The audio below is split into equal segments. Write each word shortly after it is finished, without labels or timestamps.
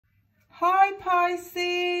Hi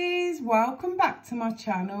Pisces, welcome back to my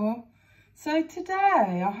channel. So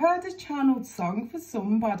today I heard a channeled song for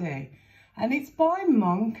somebody and it's by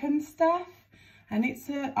MONKENSTEF and it's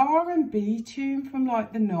an R&B tune from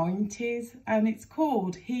like the 90s and it's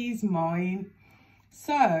called He's Mine.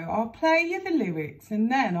 So I'll play you the lyrics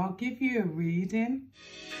and then I'll give you a reading.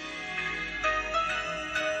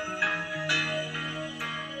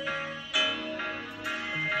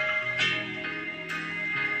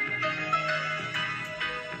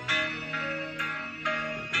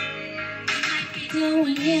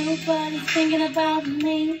 Doing you, but he's thinking about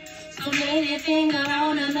me. So lay your finger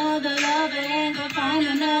on another lover and go find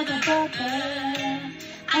another brother.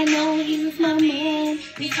 I know he's my man,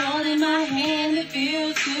 he's holding my hand. It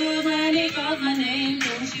feels good when he calls my name.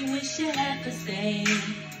 Don't you wish you had the same?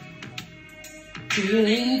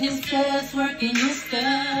 Feeling distress, working your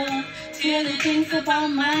stuff till he thinks about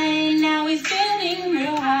mine. Now he's getting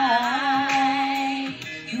real high.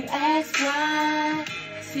 You ask why,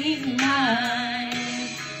 'cause he's mine.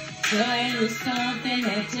 So it was something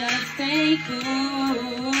that just ain't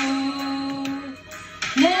cool.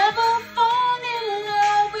 Never fall in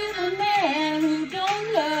love with a man who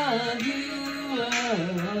don't love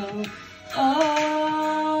you.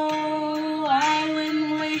 Oh, I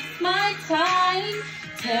wouldn't waste my time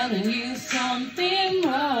telling you something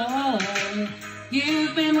wrong.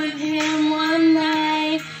 You've been with him one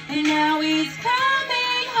night and now he's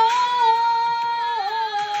coming home.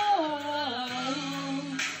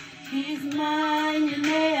 He's mine, you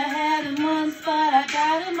may have had him once, but I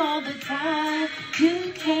got him all the time.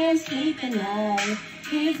 You can't sleep at night.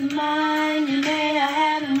 He's mine, you may have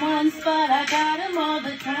had him once, but I got him all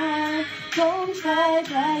the time. Don't try,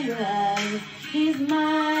 dry your eyes. He's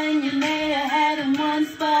mine, you may have had him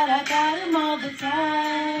once, but I got him all the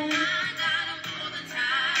time.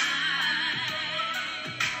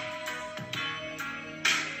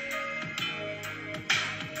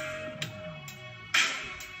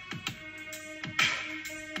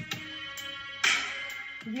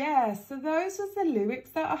 Yeah, so those was the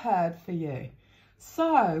lyrics that I heard for you.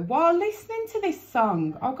 So while listening to this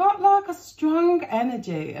song, I got like a strong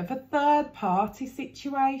energy of a third party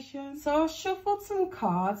situation. So I shuffled some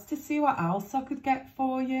cards to see what else I could get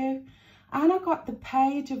for you. And I got the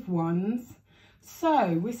Page of Wands.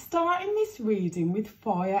 So we're starting this reading with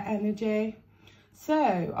fire energy.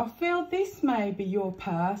 So I feel this may be your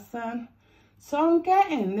person. So I'm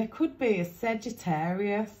getting there could be a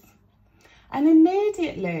Sagittarius. And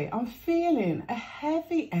immediately I'm feeling a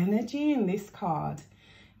heavy energy in this card.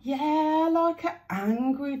 Yeah, like an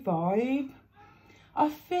angry vibe. I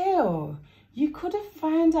feel you could have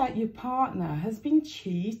found out your partner has been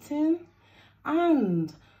cheating.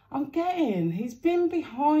 And I'm getting he's been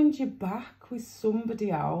behind your back with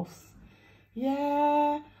somebody else.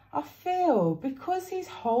 Yeah, I feel because he's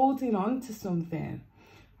holding on to something.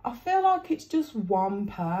 I feel like it's just one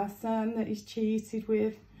person that he's cheated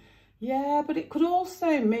with. Yeah, but it could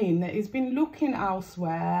also mean that he's been looking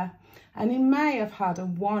elsewhere and he may have had a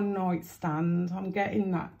one-night stand. I'm getting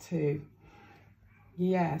that too.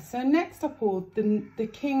 Yeah, so next I pulled the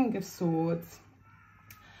King of Swords.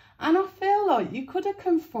 And I feel like you could have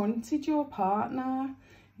confronted your partner,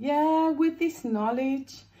 yeah, with this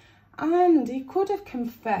knowledge. And he could have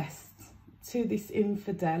confessed to this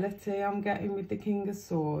infidelity I'm getting with the King of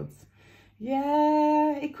Swords.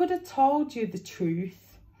 Yeah, he could have told you the truth.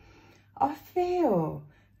 I feel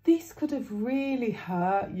this could have really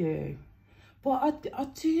hurt you, but I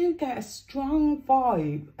do get a strong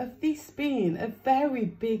vibe of this being a very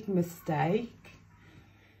big mistake.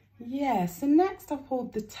 Yeah, so next I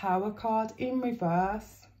pulled the Tower card in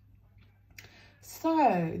reverse.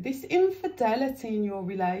 So this infidelity in your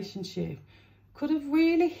relationship could have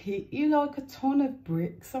really hit you like a ton of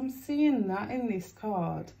bricks. I'm seeing that in this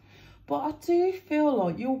card. But I do feel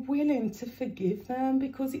like you're willing to forgive them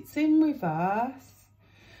because it's in reverse.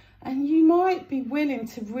 And you might be willing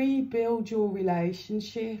to rebuild your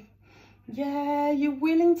relationship. Yeah, you're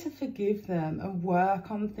willing to forgive them and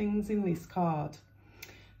work on things in this card.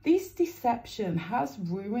 This deception has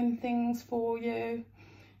ruined things for you.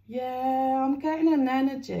 Yeah, I'm getting an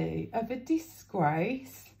energy of a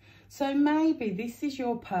disgrace. So maybe this is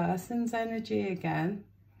your person's energy again.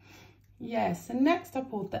 Yes, and next I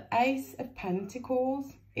pulled the Ace of Pentacles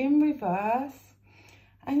in reverse.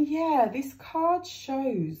 And yeah, this card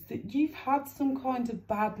shows that you've had some kind of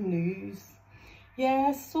bad news.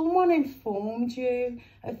 Yeah, someone informed you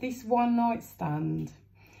of this one-night stand.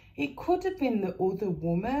 It could have been the other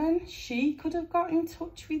woman. She could have got in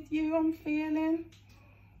touch with you, I'm feeling.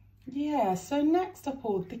 Yeah, so next I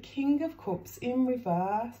pulled the King of Cups in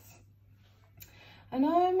reverse. And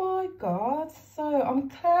oh my God, so I'm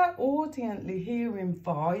clairaudiently hearing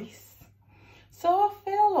voice. So I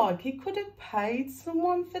feel like he could have paid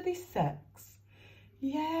someone for this sex.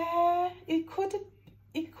 Yeah, it could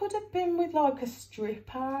have been with like a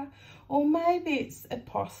stripper, or maybe it's a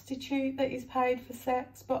prostitute that he's paid for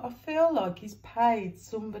sex, but I feel like he's paid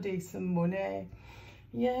somebody some money.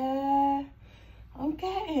 Yeah, I'm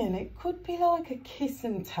getting it could be like a kiss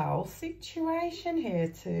and tell situation here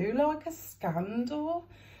too, like a scandal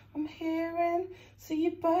I'm hearing. So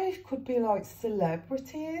you both could be like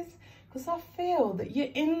celebrities, because I feel that you're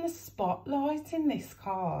in the spotlight in this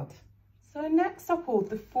card. So next I pulled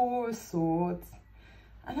the Four of Swords,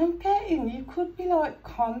 and I'm getting you could be like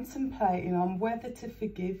contemplating on whether to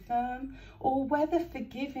forgive them, or whether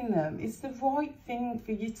forgiving them is the right thing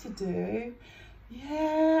for you to do.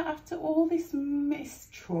 Yeah, after all this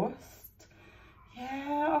mistrust,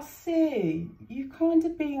 yeah, I see you kind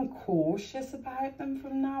of being cautious about them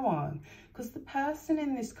from now on, because the person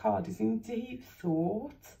in this card is in deep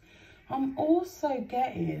thought. I'm also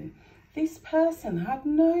getting this person had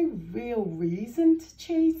no real reason to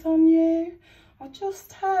cheat on you. I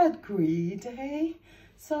just heard greedy.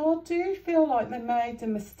 So I do feel like they made a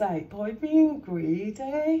mistake by being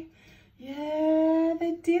greedy. Yeah,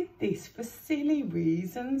 they did this for silly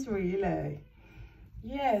reasons, really.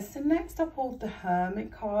 Yeah, so next I pulled the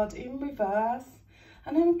Hermit card in reverse.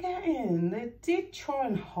 And I'm getting they did try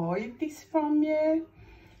and hide this from you.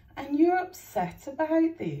 And you're upset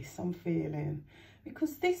about this, I'm feeling.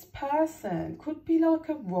 Because this person could be like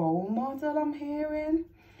a role model, I'm hearing.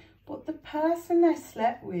 But the person they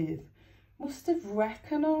slept with must have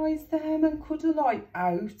recognised them and could have like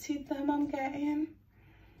outed them, I'm getting.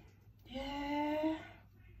 Yeah.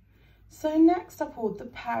 So next I pulled the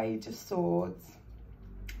Page of Swords.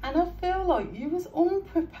 And I feel like you was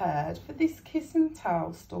unprepared for this kiss and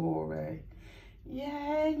tell story.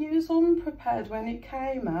 Yeah, you was unprepared when it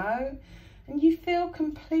came out. And you feel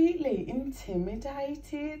completely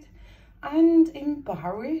intimidated and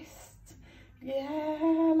embarrassed.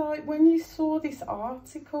 Yeah, like when you saw this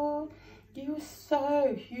article, you were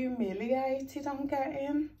so humiliated, I'm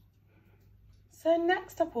getting. So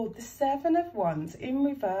next I pulled the Seven of Wands in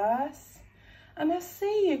reverse. And I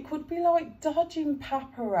see you could be like dodging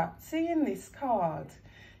paparazzi in this card.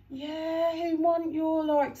 Yeah, who want your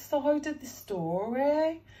like side of the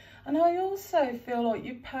story. And I also feel like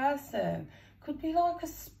your person could be like a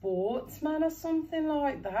sportsman or something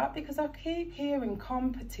like that, because I keep hearing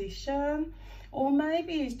competition. Or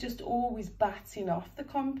maybe he's just always batting off the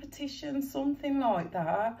competition, something like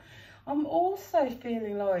that. I'm also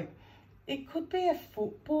feeling like it could be a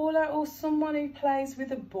footballer or someone who plays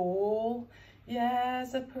with a ball, yeah,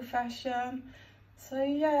 as a profession. So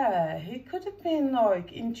yeah, he could have been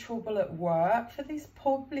like in trouble at work for this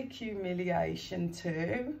public humiliation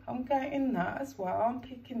too. I'm getting that as well, I'm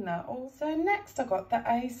picking that up. So next I got the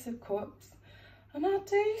Ace of Cups. And I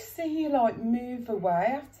do see you like move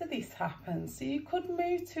away after this happens. So you could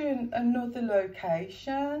move to another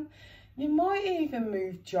location. You might even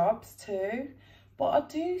move jobs too. But I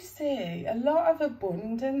do see a lot of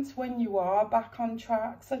abundance when you are back on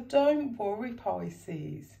track. So don't worry,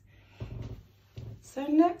 Pisces. So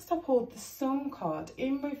next I pulled the Sun card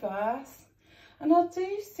in reverse. And I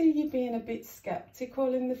do see you being a bit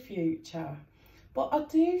sceptical in the future. But I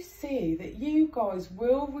do see that you guys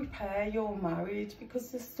will repair your marriage,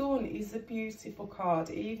 because the Sun is a beautiful card,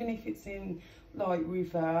 even if it's in like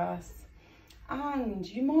reverse. And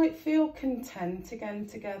you might feel content again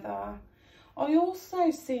together. I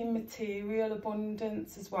also see material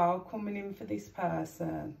abundance as well coming in for this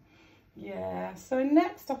person. Yeah, so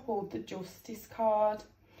next I pulled the Justice card.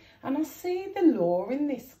 And I see the law in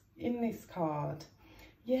this card.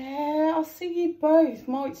 Yeah, I see you both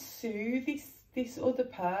might sue this other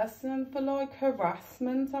person for like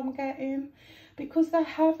harassment, I'm getting, because they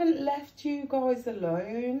haven't left you guys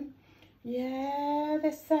alone. Yeah,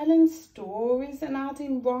 they're selling stories and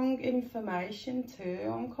adding wrong information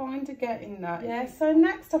too. I'm kind of getting that. Yeah, so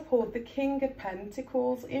next I pulled the King of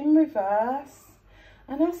Pentacles in reverse.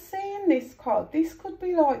 And I see in this card, this could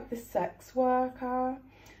be like the sex worker.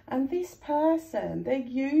 And this person, they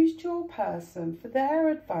used your person for their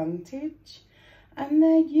advantage. And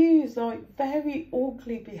they use like very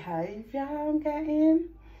ugly behaviour, I'm getting.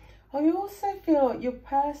 I also feel like your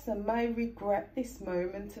person may regret this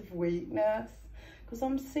moment of weakness, because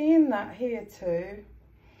I'm seeing that here too.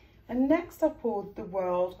 And next I pulled the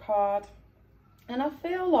World card. And I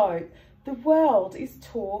feel like the world is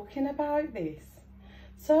talking about this.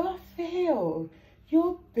 So I feel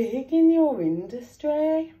you're big in your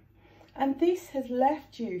industry. And this has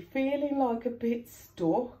left you feeling like a bit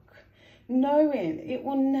stuck. knowing it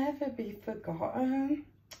will never be forgotten.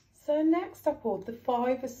 So next I pulled the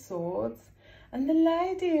Five of Swords, and the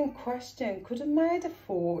lady in question could have made a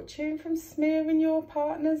fortune from smearing your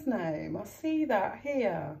partner's name. I see that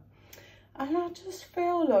here. And I just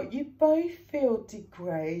feel like you both feel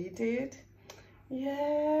degraded.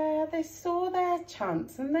 Yeah, they saw their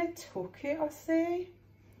chance and they took it, I see.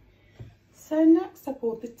 So next I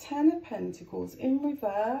pulled the Ten of Pentacles in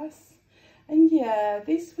reverse. And yeah,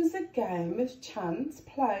 this was a game of chance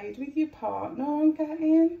played with your partner, I'm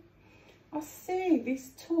getting. I see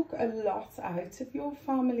this took a lot out of your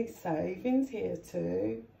family savings here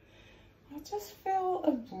too. I just feel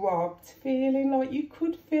a robbed feeling, like you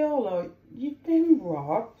could feel like you've been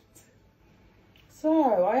robbed.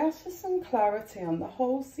 So I asked for some clarity on the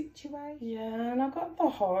whole situation. Yeah, and I got the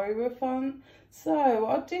Hierophant. So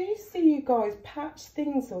I do see you guys patch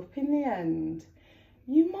things up in the end.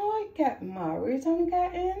 You might get married, I'm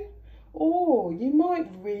getting. Or you might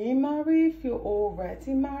remarry if you're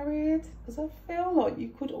already married. Because I feel like you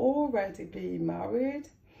could already be married.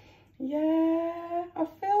 Yeah, I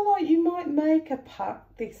feel like you might make a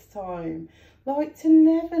pact this time. Like to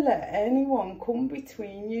never let anyone come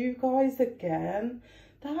between you guys again.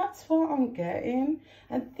 That's what I'm getting.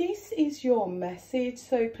 And this is your message.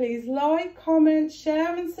 So please like, comment,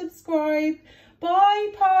 share and subscribe.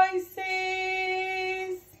 Bye, Pisces.